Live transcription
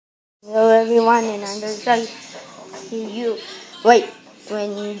everyone, and I'm going to show you wait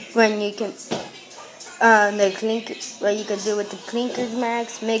when you can the clinker, what you can do with the Clinkers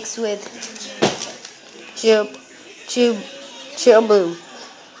Max mixed with Chillboo.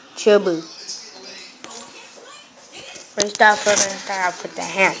 First off, we're going to start off with the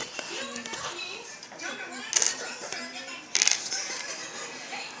hand.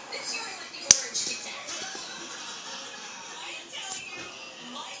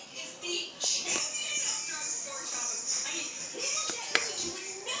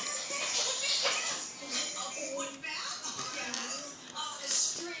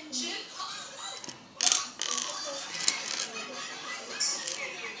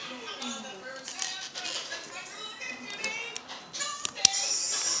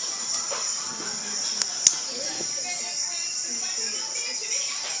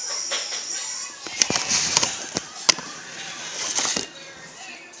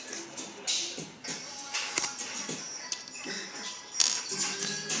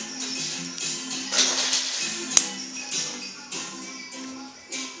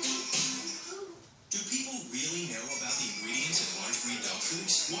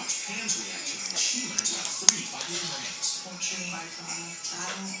 Watch Pam's reaction when she learns about 3 popular brands. Poultry byproduct.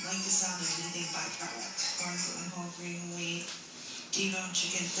 I don't like the sound of anything byproduct. Corn, gluten, whole grain, wheat, T-bone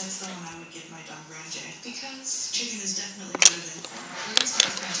chicken. That's the one I would give my dog Grande. Because chicken is definitely better than corn. What is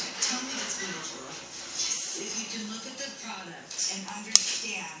that Grande? Tell me that's beautiful. If you can look at the product and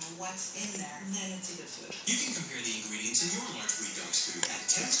understand what's in there, then it's a good food. You can compare the ingredients in your large breed dog's food at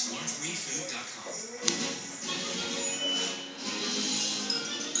testlargebreedfood.com.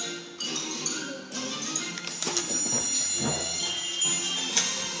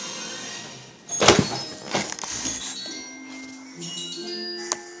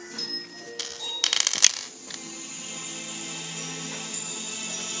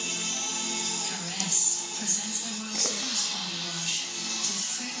 Presents the World's First Body Wash with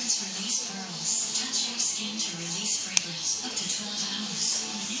fragrance-release pearls. Touch your skin to release fragrance up to 12 hours.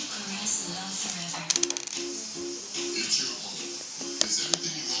 New Caress Love Forever. It's your home. It's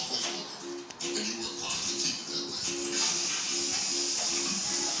everything you've always wanted, and you work hard to keep it that way.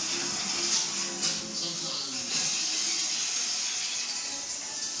 Sometimes,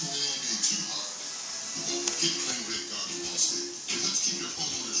 maybe too hard. Get Plain Red Guard from Allstate. It helps keep your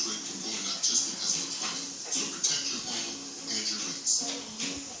homeowner's rent from going up just because of the climate. So protect your home and your rents.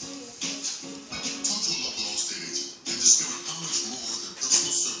 Talk to a local Allstate agent and discover how much more their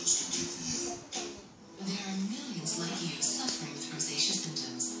personal service can do for you. There are millions like you suffering with rosacea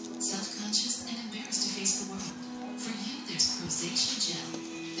symptoms, self-conscious and embarrassed to face the world. For you, there's Rosacea Gel,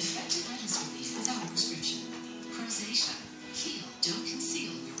 effective redness relief without a prescription. Rosacea, heal, don't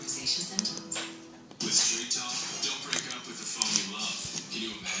conceal your rosacea symptoms. With Street Talk, don't break up with the phone you love. Can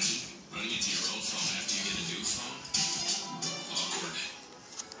you imagine running into your old phone after you get a new phone? Awkward.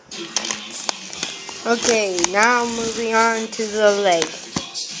 Get a new phone plan. Okay, now moving on to the leg.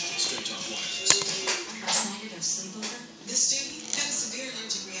 Straight Talk Wireless. Last night at our sleepover, This student had a severe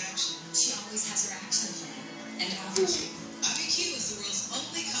allergic reaction. she always has her action plan. And ABQ. ABQ is the world's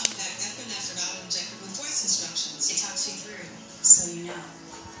only compact epinephrine auto-injector with voice instructions. It talks you through, so you know.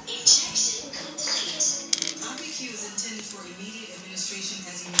 Injection complete. ABQ is intended for immediate administration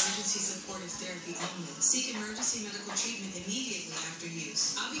as emergency supportive therapy only. Seek emergency medical treatment immediately after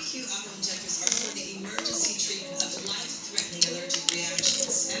use. ABQ auto-injectors are for the emergency treatment of life-threatening allergic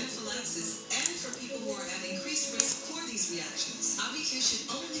reactions, anaphylaxis, and for people who are at increased risk for these reactions. ABQ should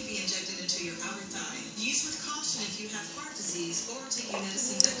only be injected into your outer thigh. Use with caution if you have heart disease or taking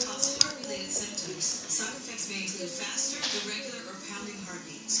medicines that cause heart-related symptoms. Side effects may include faster, irregular, or pounding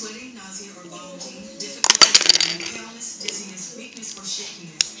heartbeat, sweating, nausea, or vomiting, difficulty breathing, paleness, dizziness, weakness, or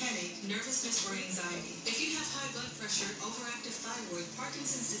shakiness, headache, nervousness, or anxiety. If you have high blood pressure, overactive thyroid,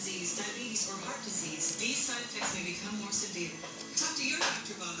 Parkinson's disease, diabetes, or heart disease, these side effects may become more severe. Talk to your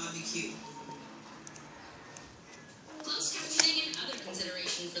doctor about ABQ. Closed captioning and other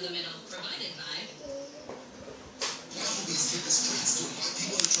consideration for the middle, provided by Applebee's hit the streets doing what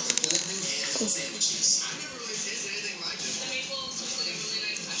people are trying to build new hand sandwiches. I've never really tasted anything like this. the meatballs, just like a really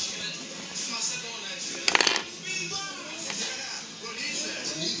nice touch to it. How's that going, actually? Yeah, what he said.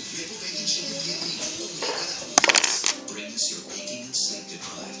 New triple bacon chicken PLE only at Applebee's. Bring us your aching and sleep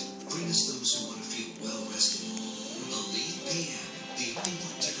deprived. Bring us those who want to feel well rested. Aleve PM, the only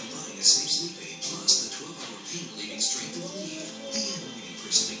one to combine a safe sleep aid plus the 12-hour pain relieving strength of Aleve. Be a morning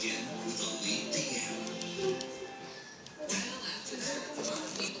person again with Aleve PM. Well, after that, a lot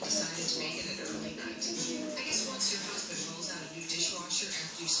of people decided to make it an early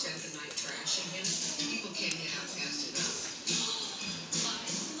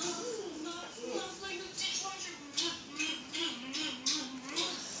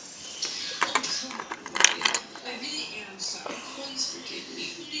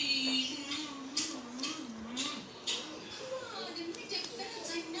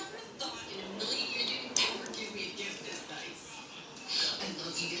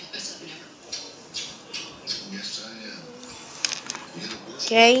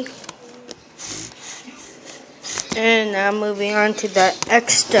Okay. And now moving on to the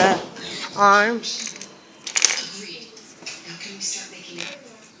extra arm. Agreed. Now can we start making it?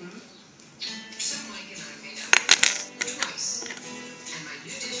 So Mike and I made out twice. And my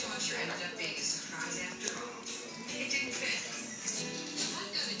new dishwasher ended up being a surprise after all. It didn't fit.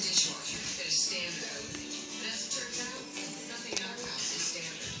 I've got a dishwasher that fit a standard. But as it turns out, nothing in our house is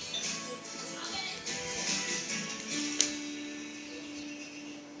standard.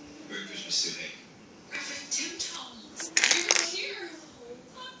 Merry Christmas, Sue. Hey. Reverend Tim Tom, you're here.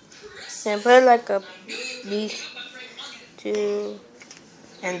 On Christmas. And put like these two,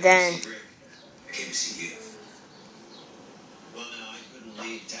 and then I came to see you. Well, now, I couldn't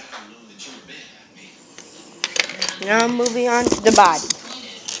leave town knowing that you were mad at me. now moving on to the body.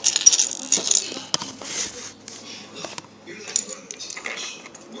 Look, you're like a brother as a question.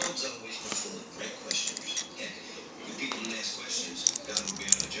 The world's always been full of great questioners. Heck, when people don't ask questions, God will be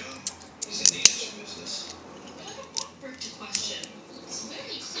on a job. He's in the answer business. I don't want Rick to question. It's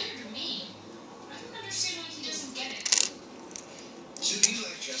very clear to me. I don't understand why he doesn't get it. Sue, do you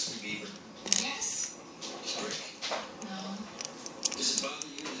like Justin Bieber? Yes? Rick, No. does it bother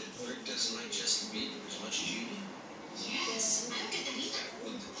you that Rick doesn't like Justin Bieber as much as you do? Yes. I don't get that either.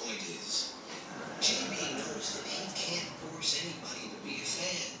 Well, the point is, JB knows that he can't force anybody to be a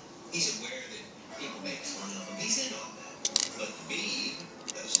fan. He's aware that people make fun of him. He's in on that. But B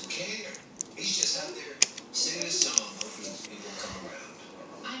doesn't care. He's just out there singing a song, hoping people come around.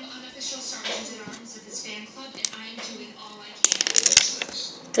 I'm unofficial sergeant at arms of his fan club, and I'm doing all I can. That's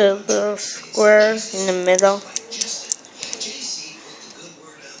nice. The little square in the middle. Like Justin, JC put the good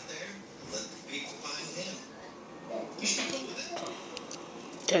word out there. Let the people find him. You should go with that.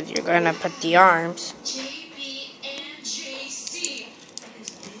 Because you're gonna put the arms. JB and JC. That is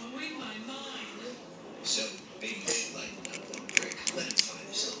blowing my mind. So, maybe you should lighten up on Rick. Let him find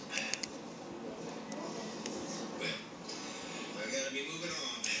his little path. Well, I gotta be moving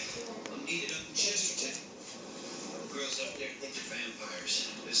on. I'm needed up in Chesterton. The girls up there think they're vampires.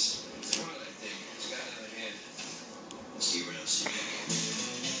 This Twilight thing has got out of hand. See you around soon.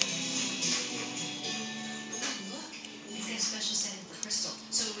 Look, it's got a special setting for crystal.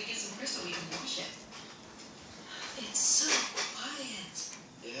 So when we get some crystal, we can wash it. It's so quiet.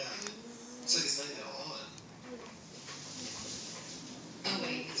 Yeah. It's like it's not even on. Oh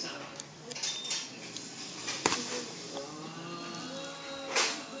wait, it's not on.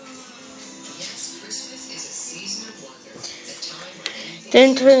 Yes, Christmas is a season of wonder. The time when anything.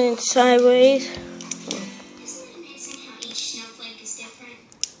 Then turn it sideways. Isn't it amazing how each snowflake is different?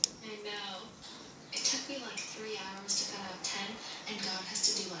 I know. It took me like 3 hours to cut out 10, and God has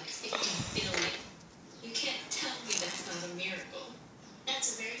to do like 50 billion. You can't tell me that's not a miracle.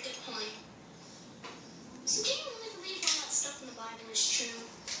 That's a very good point. So do you really believe all that stuff in the Bible is true?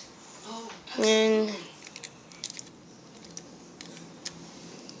 Oh, And absolutely.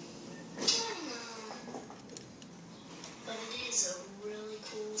 I don't know. But it is a really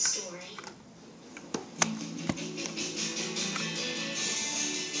cool story.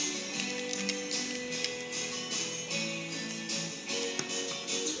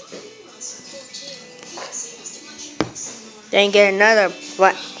 Also cool too. So you must have watched your books some more. then get another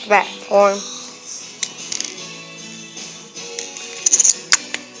platform.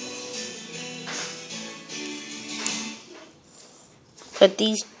 But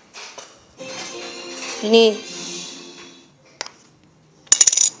these, you need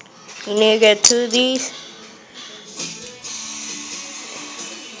to get two of these.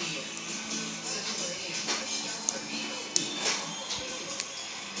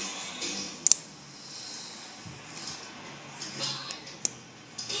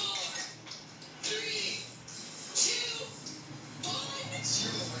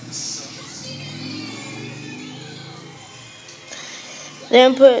 Then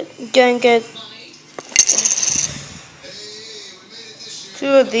get two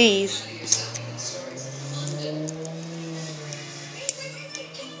of these.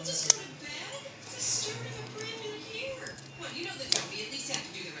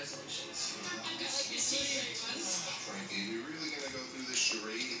 Frankie, we really gotta go through this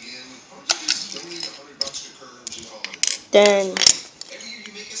charade again? Why don't you just donate $100 to Kearns and call it? Then Every year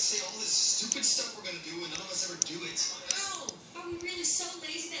you make us say all this stupid stuff we're gonna do, and none of us ever do it. Oh, are we really so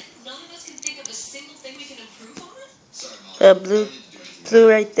lazy that none of us can think of a single thing we can improve on? Sorry, Mom. the blue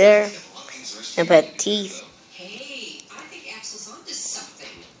right there, and put teeth. Hey, I think Axel's onto something.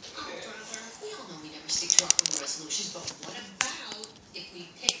 Oh, brother, we all know we never stick to our own resolutions, but what about if we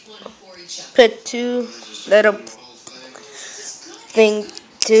pick one for each other? Put two little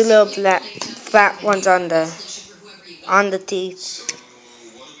two little flat ones on the teeth.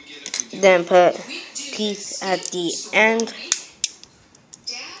 then put teeth at the end.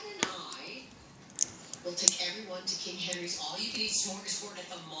 Dad and I will take everyone to King Henry's all-you-can-eat smorgasbord at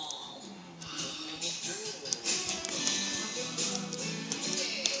the mall.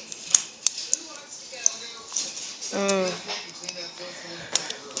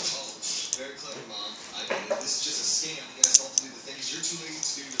 Very clever, Mom. I mean, this is just a scam to get us all to do the things you're too lazy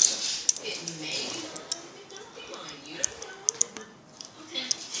to do yourself. It may not be mine. You don't know. Okay.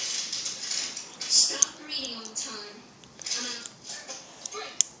 Stop reading all the time. I'm out.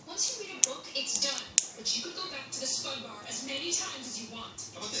 Right. Once you read a book, it's done. But you can go back to the Spud Bar as many times as you want.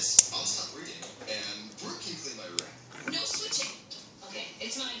 How about this? I'll stop reading, and Brooke can clean my room. No switching. Okay,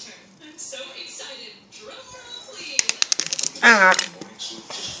 it's my turn. I'm so excited. Drum roll, please.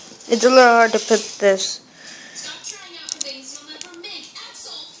 It's a little hard to put this. Stop trying out for things you'll never make.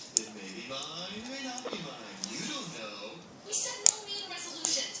 Axel! It may be mine, it may not be mine. You don't know. We said no mean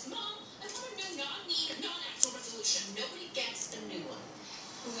resolutions. Mom, I want a new non-mean, non-Axel resolution. Nobody gets a new one.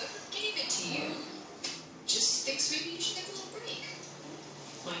 Whoever gave it to you just thinks maybe you should take a little break.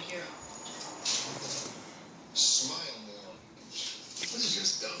 My hero. Smile more. This is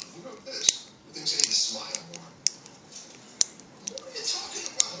just dumb. Who wrote this? Who thinks I need to smile more? What are you talking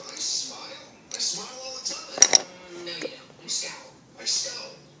about? I smile. I smile all the time. No, you don't. You scowl. I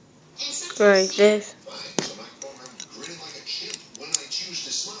scowl. And sometimes Like this. Fine. So I'm not going around grinning like a chimp. When I choose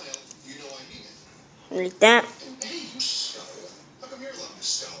to smile, you know I mean it. Like that. Hey, you scowl. How come you're allowed to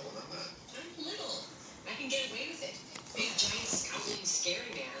scowl when I'm not? I'm little. I can get away with it. Big, giant, scowling,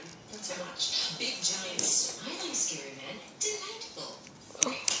 scary man. Not so much. Big, giant, smiling, scary man. Delightful.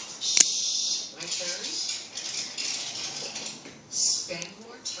 Okay. Shh. My turn. Spend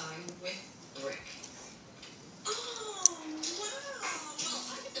more time with Brick. Oh, wow. Well,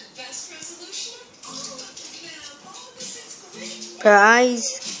 I get the best resolution of all of them. Oh, this is great. Her eyes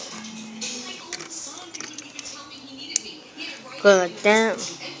My old son didn't even tell me he needed me. He had a right go like that. and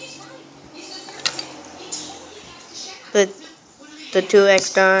he's right. He's the third thing. He totally got the shaft. Put the two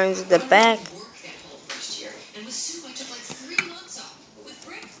extra arms at the back. Work that whole first year, and with Sue I took like 3 months off. With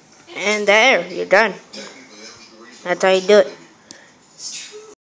Brick, And there, you're done. Technically, that was the reason That's how you do it.